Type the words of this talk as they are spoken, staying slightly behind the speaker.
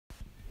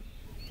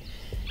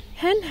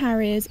Hen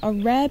Harriers are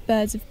rare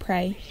birds of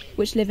prey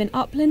which live in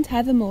upland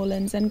heather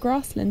moorlands and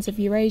grasslands of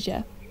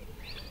Eurasia.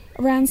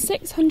 Around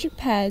 600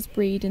 pairs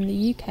breed in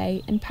the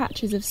UK in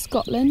patches of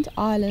Scotland,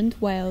 Ireland,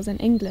 Wales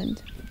and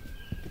England.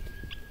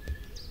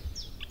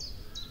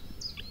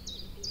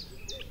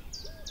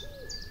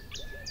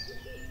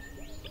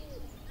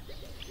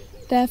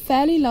 They are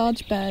fairly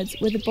large birds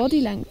with a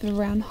body length of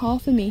around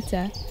half a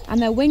metre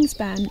and their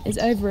wingspan is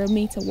over a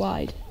metre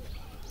wide.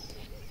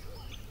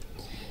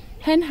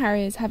 Hen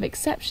Harriers have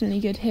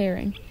exceptionally good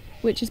hearing,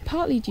 which is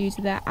partly due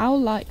to their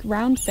owl-like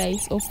round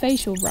face or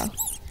facial ruff.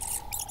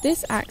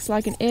 This acts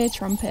like an ear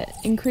trumpet,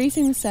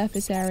 increasing the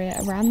surface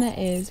area around their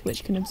ears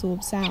which can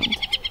absorb sound.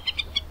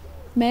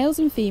 Males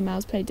and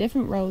females play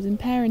different roles in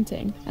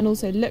parenting and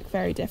also look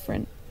very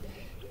different.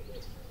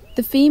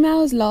 The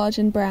female is large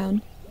and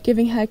brown,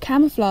 giving her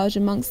camouflage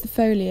amongst the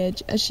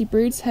foliage as she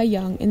broods her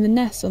young in the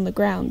nest on the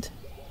ground.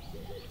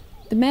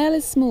 The male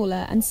is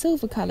smaller and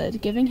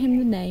silver-coloured, giving him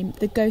the name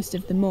the Ghost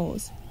of the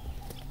Moors.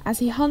 As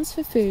he hunts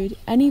for food,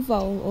 any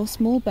vole or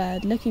small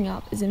bird looking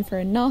up is in for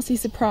a nasty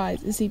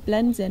surprise as he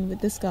blends in with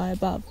the sky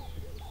above.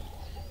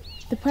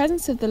 The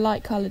presence of the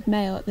light-coloured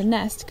male at the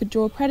nest could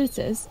draw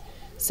predators,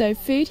 so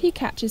food he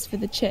catches for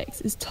the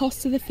chicks is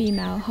tossed to the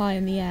female high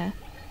in the air.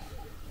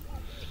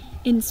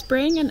 In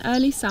spring and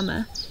early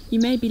summer, you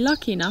may be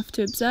lucky enough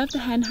to observe the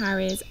Hen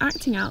Harriers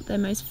acting out their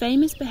most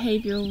famous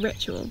behavioural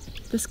ritual,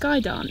 the sky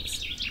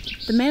dance.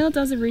 The male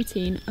does a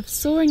routine of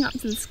soaring up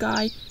to the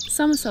sky,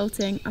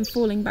 somersaulting and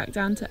falling back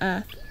down to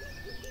earth.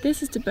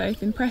 This is to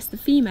both impress the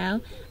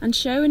female and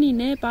show any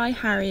nearby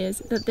Harriers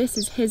that this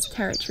is his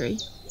territory.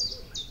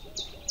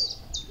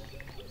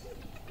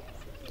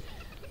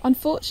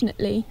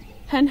 Unfortunately,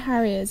 Hen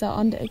Harriers are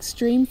under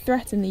extreme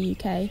threat in the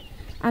UK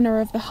and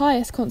are of the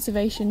highest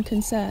conservation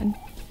concern.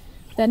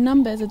 Their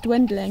numbers are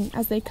dwindling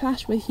as they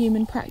clash with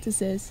human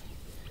practices.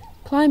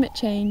 Climate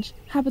change,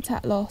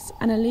 habitat loss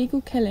and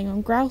illegal killing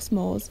on grouse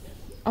moors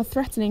are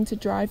threatening to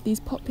drive these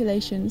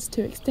populations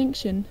to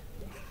extinction.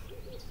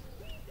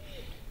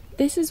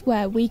 This is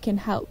where we can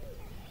help,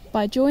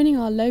 by joining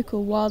our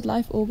local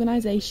wildlife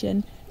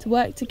organisation to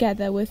work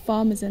together with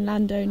farmers and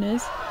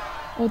landowners,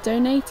 or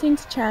donating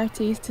to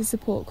charities to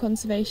support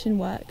conservation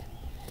work.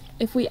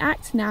 If we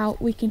act now,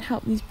 we can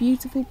help these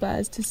beautiful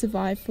birds to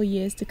survive for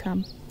years to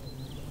come.